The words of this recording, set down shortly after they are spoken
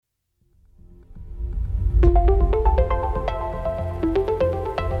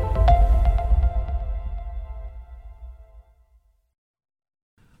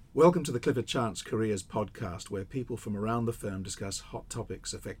Welcome to the Clifford Chance Careers podcast, where people from around the firm discuss hot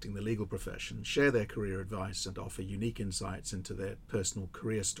topics affecting the legal profession, share their career advice and offer unique insights into their personal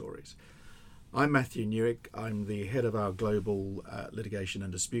career stories. I'm Matthew Newick. I'm the head of our global litigation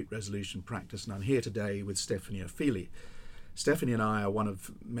and dispute resolution practice, and I'm here today with Stephanie Ofili. Stephanie and I are one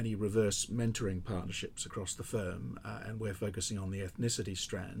of many reverse mentoring partnerships across the firm, and we're focusing on the ethnicity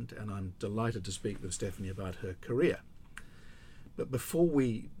strand, and I'm delighted to speak with Stephanie about her career. But before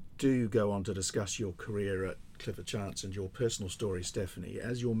we do go on to discuss your career at Clifford Chance and your personal story, Stephanie,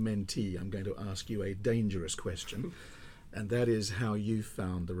 as your mentee, I'm going to ask you a dangerous question, and that is how you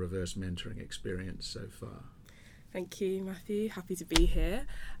found the reverse mentoring experience so far. Thank you, Matthew. Happy to be here.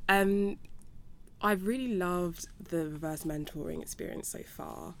 I've really loved the reverse mentoring experience so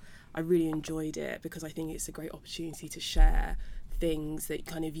far. I really enjoyed it because I think it's a great opportunity to share things that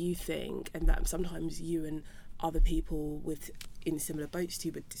kind of you think and that sometimes you and other people in similar boats to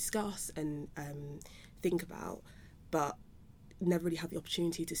you would discuss and think about, but never really had the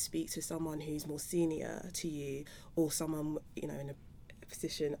opportunity to speak to someone who's more senior to you, or someone in a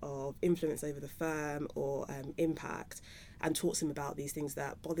position of influence over the firm or impact, and talk to them about these things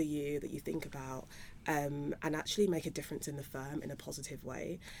that bother you, that you think about, and actually make a difference in the firm in a positive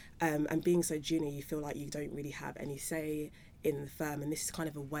way. And being so junior, you feel like you don't really have any say in the firm, and this is kind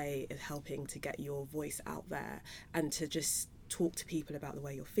of a way of helping to get your voice out there and to just talk to people about the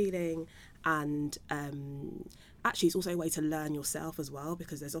way you're feeling. And actually it's also a way to learn yourself as well,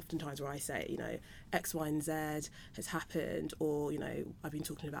 because there's often times where I say, X, Y and Z has happened, or I've been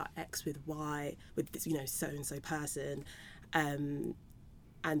talking about X with Y with this so-and-so person, and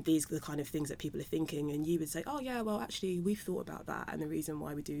these are the kind of things that people are thinking, and you would say, oh yeah, well actually we've thought about that, and the reason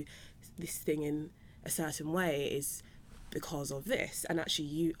why we do this thing in a certain way is because of this, and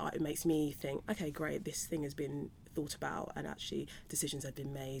actually it makes me think, okay, great, this thing has been thought about and actually decisions have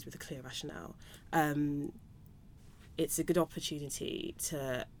been made with a clear rationale. It's a good opportunity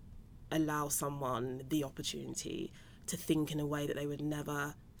to allow someone the opportunity to think in a way that they would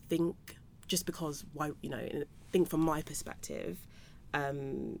never think, just because think from my perspective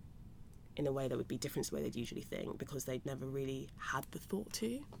in a way that would be different to the way they'd usually think, because they'd never really had the thought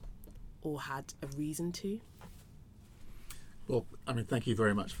to or had a reason to. Well, thank you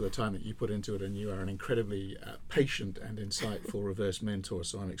very much for the time that you put into it, and you are an incredibly patient and insightful reverse mentor,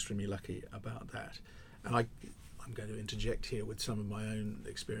 so I'm extremely lucky about that. And I'm going to interject here with some of my own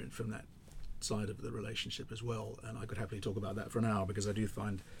experience from that side of the relationship as well, and I could happily talk about that for an hour, because I do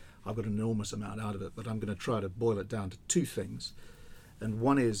find I've got an enormous amount out of it, but I'm going to try to boil it down to two things. And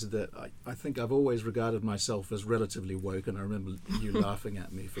one is that I think I've always regarded myself as relatively woke, and I remember you laughing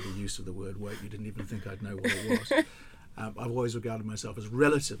at me for the use of the word woke. You didn't even think I'd know what it was. I've always regarded myself as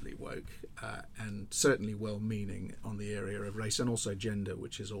relatively woke and certainly well-meaning on the area of race and also gender,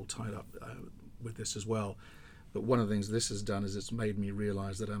 which is all tied up with this as well. But one of the things this has done is it's made me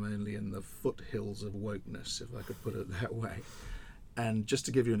realise that I'm only in the foothills of wokeness, if I could put it that way. And just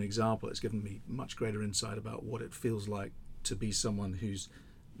to give you an example, it's given me much greater insight about what it feels like to be someone who's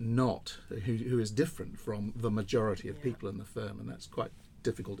not, who is different from the majority of people in the firm, and that's quite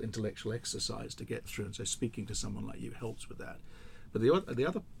difficult intellectual exercise to get through, and so speaking to someone like you helps with that. But the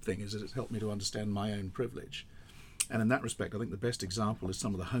other thing is that it's helped me to understand my own privilege, and in that respect I think the best example is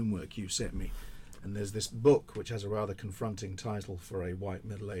some of the homework you sent me. And there's this book which has a rather confronting title for a white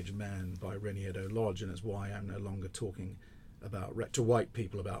middle-aged man by Reniero Lodge, and it's Why I'm No Longer Talking to White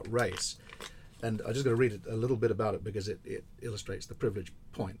People About Race. And I just got to read it a little bit about it because it illustrates the privilege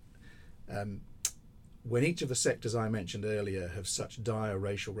point. When each of the sectors I mentioned earlier have such dire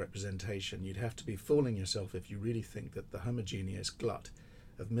racial representation, you'd have to be fooling yourself if you really think that the homogeneous glut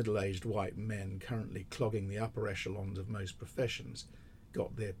of middle-aged white men currently clogging the upper echelons of most professions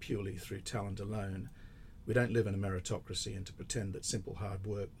got there purely through talent alone. We don't live in a meritocracy, and to pretend that simple hard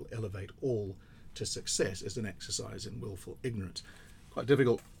work will elevate all to success is an exercise in willful ignorance. Quite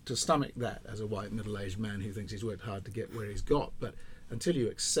difficult to stomach that as a white middle-aged man who thinks he's worked hard to get where he's got, but until you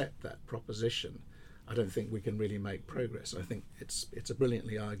accept that proposition, I don't think we can really make progress. I think it's a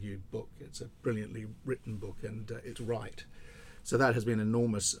brilliantly argued book, it's a brilliantly written book, and it's right. So that has been an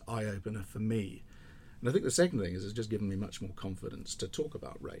enormous eye-opener for me. And I think the second thing is it's just given me much more confidence to talk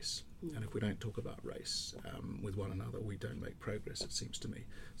about race. And if we don't talk about race with one another, we don't make progress, it seems to me.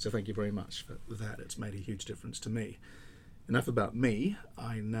 So thank you very much for that. It's made a huge difference to me. Enough about me.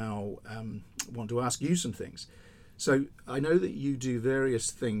 I now want to ask you some things. So I know that you do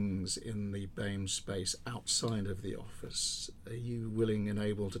various things in the BAME space outside of the office. Are you willing and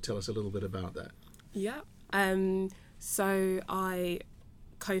able to tell us a little bit about that? Yeah. So I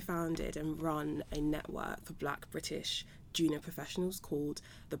co-founded and run a network for Black British junior professionals called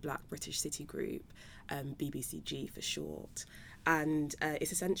the Black British City Group, BBCG for short. And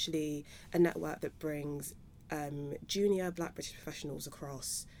it's essentially a network that brings junior Black British professionals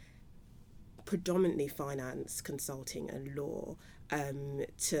across predominantly finance, consulting and law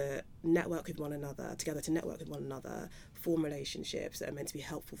to network with one another, form relationships that are meant to be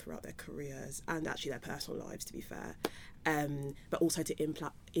helpful throughout their careers and actually their personal lives, to be fair, but also to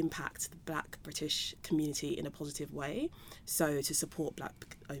impact the Black British community in a positive way. So to support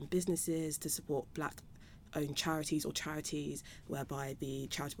Black-owned businesses, to support Black-owned charities or charities whereby the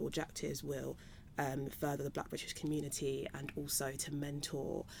charitable objectives will further the Black British community, and also to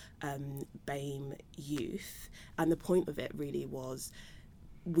mentor BAME youth. And the point of it really was,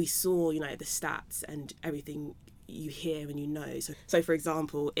 we saw, the stats and everything you hear and you know. So for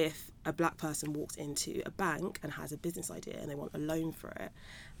example, if a Black person walks into a bank and has a business idea and they want a loan for it,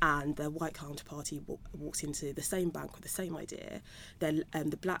 and their white counterparty walks into the same bank with the same idea, then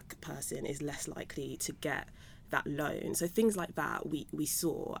the Black person is less likely to get that loan. So things like that we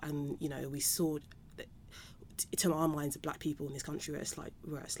saw, and we saw that, to our minds, of Black people in this country were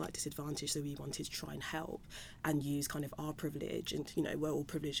at a slight disadvantage. So we wanted to try and help and use kind of our privilege, and we're all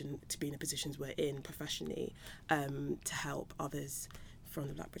privileged to be in the positions we're in professionally, to help others from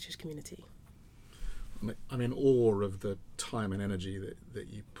the Black British community. I'm in awe of the time and energy that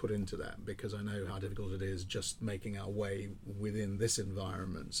you put into that, because I know how difficult it is just making our way within this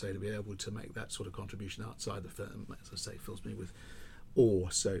environment. So to be able to make that sort of contribution outside the firm, as I say, fills me with awe.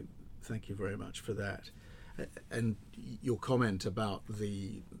 So thank you very much for that. And your comment about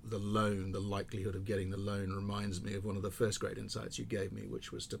the loan, the likelihood of getting the loan, reminds me of one of the first great insights you gave me,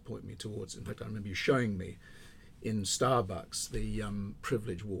 which was to point me towards, in fact, I remember you showing me in Starbucks the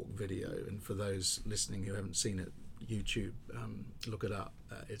Privilege Walk video, and for those listening who haven't seen it, YouTube, look it up.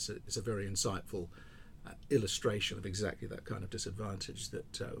 It's a very insightful illustration of exactly that kind of disadvantage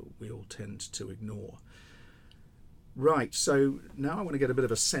that we all tend to ignore. Right, so now I want to get a bit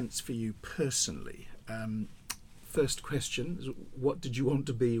of a sense for you personally. First question is, what did you want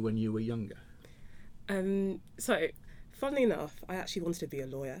to be when you were younger? So funnily enough, I actually wanted to be a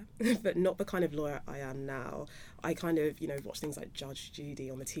lawyer, but not the kind of lawyer I am now. I kind of, watched things like Judge Judy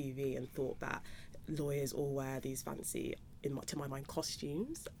on the TV and thought that lawyers all wear these fancy, to my mind,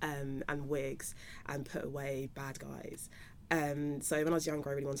 costumes and wigs and put away bad guys. So when I was younger,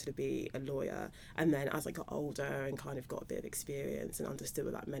 I really wanted to be a lawyer. And then as I got older and kind of got a bit of experience and understood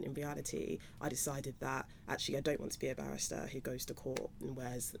what that meant in reality, I decided that actually I don't want to be a barrister who goes to court and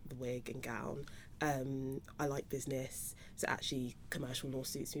wears the wig and gown. I like business, so actually commercial law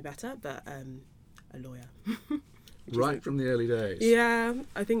suits me better, but a lawyer. Right from the early days? Yeah,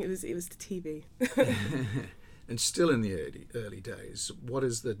 I think it was the TV. And still in the early days, what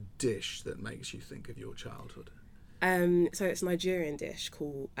is the dish that makes you think of your childhood? So it's a Nigerian dish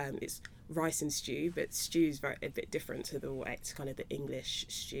called, it's rice and stew, but stew's a bit different to it's kind of the English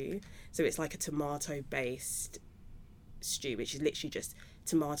stew. So it's like a tomato-based stew, which is literally just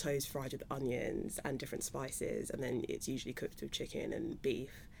tomatoes fried with onions and different spices, and then it's usually cooked with chicken and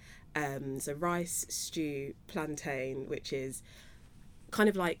beef. So rice, stew, plantain, which is kind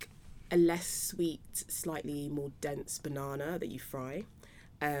of like a less sweet, slightly more dense banana that you fry.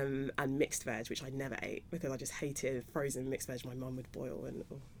 And mixed veg, which I never ate because I just hated frozen mixed veg my mum would boil.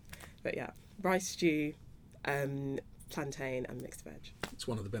 But yeah, rice, stew, plantain and mixed veg. It's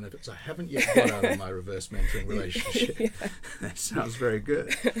one of the benefits I haven't yet got out of my reverse mentoring relationship. Yeah. That sounds very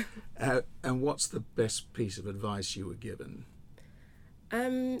good. And what's the best piece of advice you were given?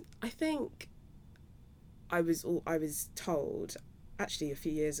 I think I was told, actually a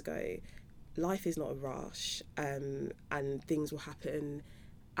few years ago, life is not a rush, and things will happen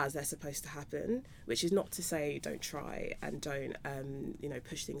as they're supposed to happen, which is not to say don't try and don't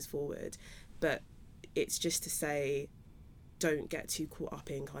push things forward, but it's just to say don't get too caught up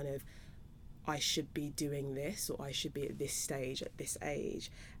in kind of I should be doing this or I should be at this stage at this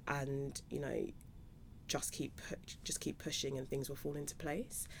age, and just keep pushing and things will fall into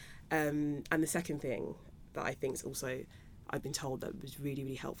place. And the second thing that I think is also I've been told that was really,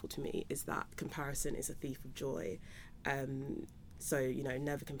 really helpful to me is that comparison is a thief of joy. So,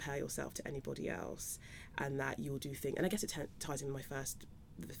 never compare yourself to anybody else, and that you'll do things, and I guess it ties in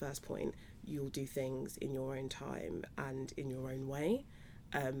the first point, you'll do things in your own time and in your own way,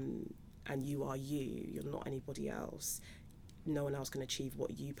 and you are you're not anybody else. No one else can achieve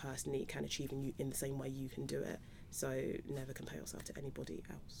what you personally can achieve in the same way you can do it, so never compare yourself to anybody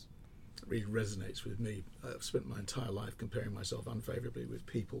else. It really resonates with me. I've spent my entire life comparing myself unfavourably with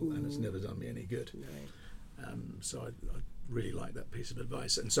people, and it's never done me any good. No. So I really like that piece of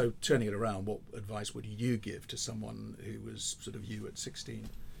advice. And so turning it around, what advice would you give to someone who was sort of you at 16?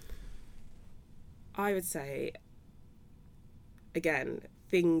 I would say, again,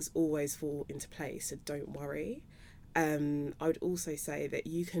 things always fall into place, so don't worry. I would also say that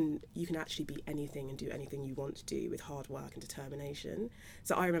you can actually be anything and do anything you want to do with hard work and determination.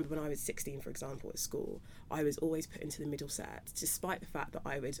 So I remember when I was 16, for example, at school, I was always put into the middle set, despite the fact that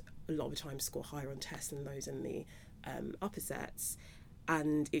I would a lot of the time score higher on tests than those in the upper sets,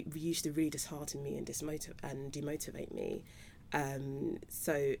 and it used to really dishearten me and demotivate me.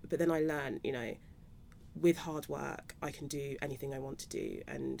 But then I learned, with hard work, I can do anything I want to do,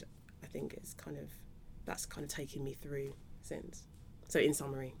 and I think that's kind of taken me through since. So in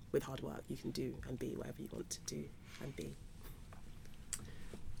summary, with hard work, you can do and be whatever you want to do and be.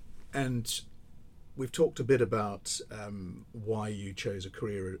 And we've talked a bit about why you chose a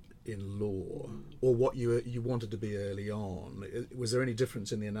career in law, or what you wanted to be early on. Was there any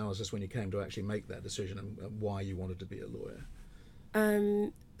difference in the analysis when you came to actually make that decision and why you wanted to be a lawyer?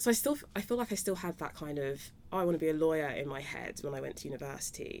 So I feel like I still had that kind of, I want to be a lawyer in my head when I went to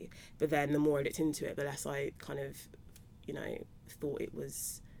university. But then the more I looked into it, the less I kind of, thought it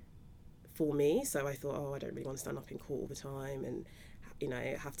was for me. So I thought, I don't really want to stand up in court all the time and,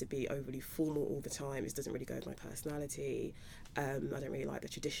 have to be overly formal all the time. It doesn't really go with my personality. I don't really like the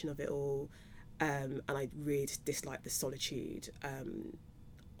tradition of it all. And I really dislike the solitude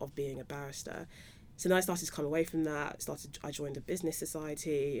of being a barrister. So then I started to come away from that. I joined a business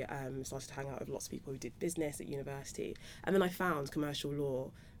society, started to hang out with lots of people who did business at university. And then I found commercial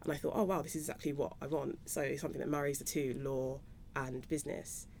law, and I thought, oh wow, this is exactly what I want. So something that marries the two, law and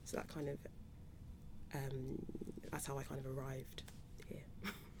business. So that kind of, that's how I kind of arrived here.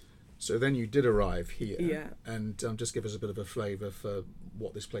 So then you did arrive here. Yeah. And just give us a bit of a flavour for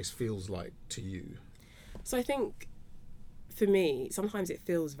what this place feels like to you. So I think, for me, sometimes it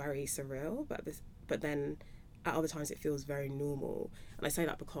feels very surreal, but then at other times it feels very normal. And I say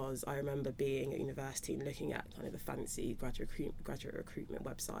that because I remember being at university and looking at kind of the fancy graduate recruitment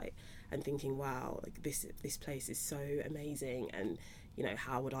website and thinking, wow, like this place is so amazing, and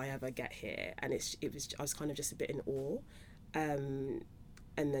how would I ever get here? And I was kind of just a bit in awe.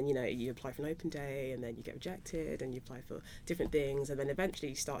 And then you apply for an open day, and then you get rejected, and you apply for different things, and then eventually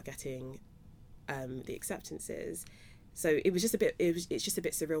you start getting the acceptances. So it's just a bit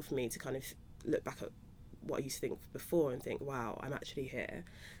surreal for me to kind of look back at what I used to think before and think, wow, I'm actually here.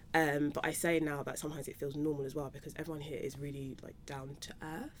 But I say now that sometimes it feels normal as well, because everyone here is really like down to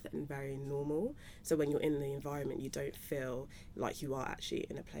earth and very normal. So when you're in the environment, you don't feel like you are actually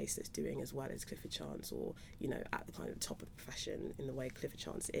in a place that's doing as well as Clifford Chance, or at the kind of top of the profession in the way Clifford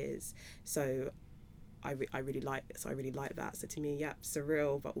Chance is. So I really like that. So to me, yeah,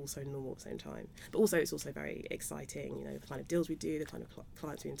 surreal, but also normal at the same time. But also it's also very exciting, the kind of deals we do, the kind of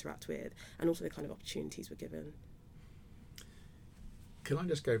clients we interact with, and also the kind of opportunities we're given. Can I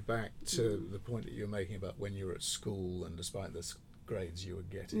just go back to the point that you were making about when you were at school, and despite the grades you were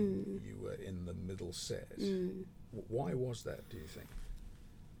getting, you were in the middle set. Why was that, do you think?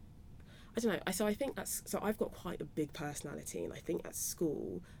 I don't know. So I think I've got quite a big personality, and I think at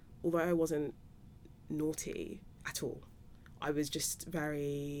school, although I wasn't naughty at all, I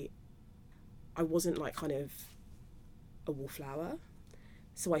wasn't like kind of a wallflower.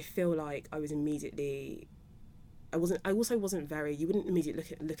 So I feel like I was immediately, I also wasn't very, you wouldn't immediately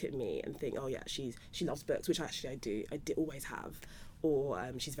look at me and think, oh yeah, she loves books, which actually I did always have, or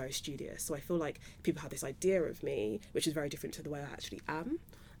she's very studious. So I feel like people have this idea of me, which is very different to the way I actually am.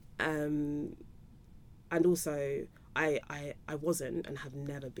 And also I wasn't, and have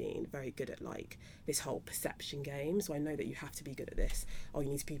never been, very good at like this whole perception game. So I know that you have to be good at this. Oh, you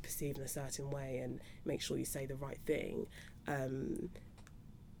need to be perceived in a certain way and make sure you say the right thing.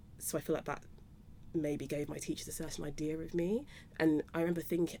 So I feel like that maybe gave my teachers a certain idea of me. And I remember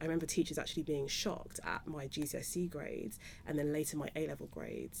teachers actually being shocked at my GCSE grades and then later my A-level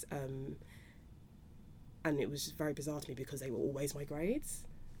grades. And it was very bizarre to me because they were always my grades,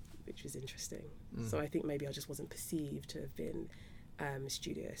 which was interesting. So I think maybe I just wasn't perceived to have been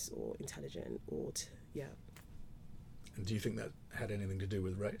studious or intelligent, or yeah. And do you think that had anything to do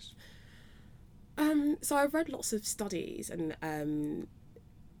with race? So I've read lots of studies, and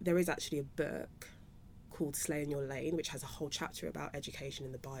there is actually a book called Slay in Your Lane, which has a whole chapter about education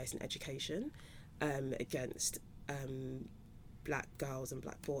and the bias in education against black girls and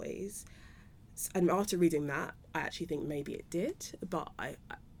black boys. And after reading that, I actually think maybe it did, but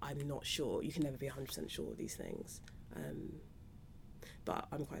I'm not sure. You can never be 100% sure of these things. But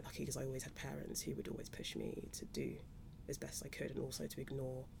I'm quite lucky because I always had parents who would always push me to do as best I could, and also to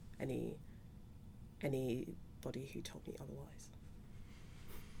ignore any anybody who told me otherwise.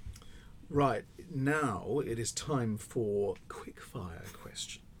 Right, now it is time for quick fire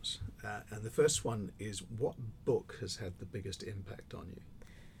questions. And the first one is, what book has had the biggest impact on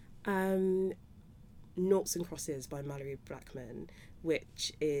you? Noughts and Crosses by Mallory Blackman,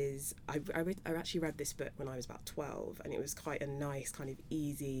 which is, I actually read this book when I was about 12, and it was quite a nice kind of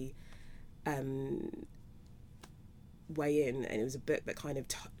easy way in, and it was a book that kind of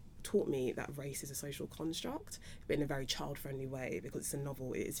taught me that race is a social construct, but in a very child-friendly way, because it's a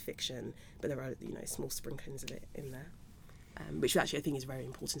novel, it is fiction, but there are, you know, small sprinklings of it in there, which actually I think is very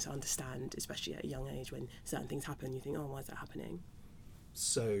important to understand, especially at a young age when certain things happen. You think, oh, why is that happening?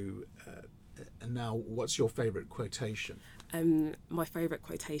 So, and now, what's your favourite quotation? My favourite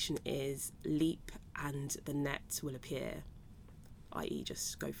quotation is, "Leap and the net will appear," i.e.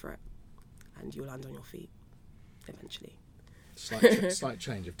 just go for it and you'll land on your feet eventually. Slight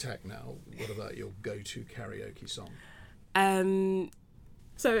change of tack now. What about your go-to karaoke song?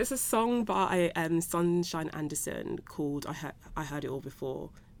 So it's a song by Sunshine Anderson called I Heard It All Before,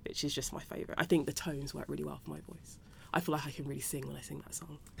 which is just my favourite. I think the tones work really well for my voice. I feel like I can really sing when I sing that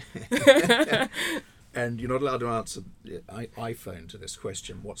song. And you're not allowed to answer iPhone to this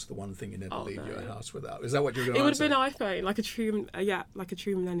question. What's the one thing you never leave your house without? Is that what you're going to answer? It would have been iPhone, like a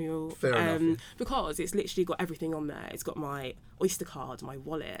true millennial. Fair enough. Because it's literally got everything on there. It's got my Oyster card, my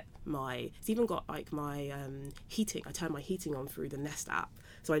wallet, it's even got like my heating. I turn my heating on through the Nest app,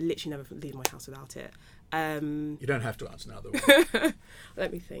 so I literally never leave my house without it. You don't have to answer now, though.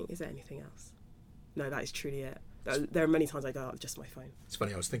 Let me think. Is there anything else? No, that is truly it. There are many times I go out with just my phone. It's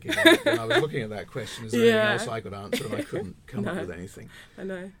funny, I was thinking when I was looking at that question, is there anything else I could answer, and I couldn't come up with anything. I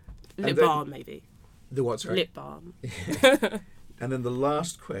know. Lip balm, maybe. The what, sorry? Lip balm. And then the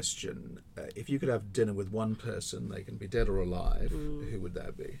last question, if you could have dinner with one person, they can be dead or alive, who would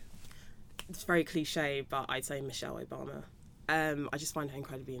that be? It's very cliche, but I'd say Michelle Obama. I just find her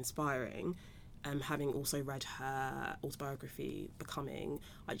incredibly inspiring. Having also read her autobiography, Becoming,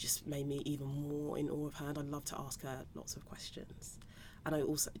 it just made me even more in awe of her, and I'd love to ask her lots of questions. And I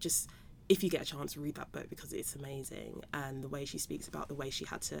also if you get a chance, read that book, because it's amazing, and the way she speaks about the way she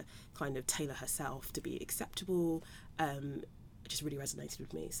had to kind of tailor herself to be acceptable, just really resonated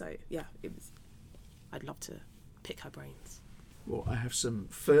with me. So yeah, I'd love to pick her brains. Well, I have some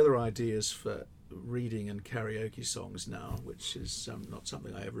further ideas for reading and karaoke songs now, which is not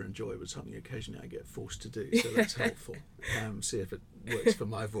something I ever enjoy, but something occasionally I get forced to do, so that's helpful. See if it works for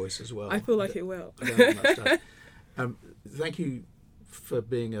my voice as well. I feel like it will. I don't have much time. Thank you for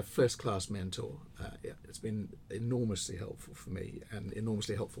being a first-class mentor. It's been enormously helpful for me and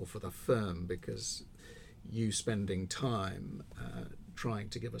enormously helpful for the firm, because you spending time trying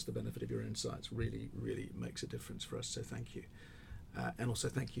to give us the benefit of your insights really, really makes a difference for us, so thank you. And also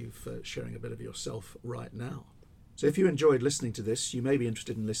thank you for sharing a bit of yourself right now. So if you enjoyed listening to this, you may be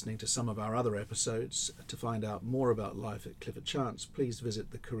interested in listening to some of our other episodes. To find out more about life at Clifford Chance, please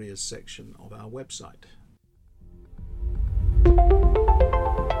visit the careers section of our website.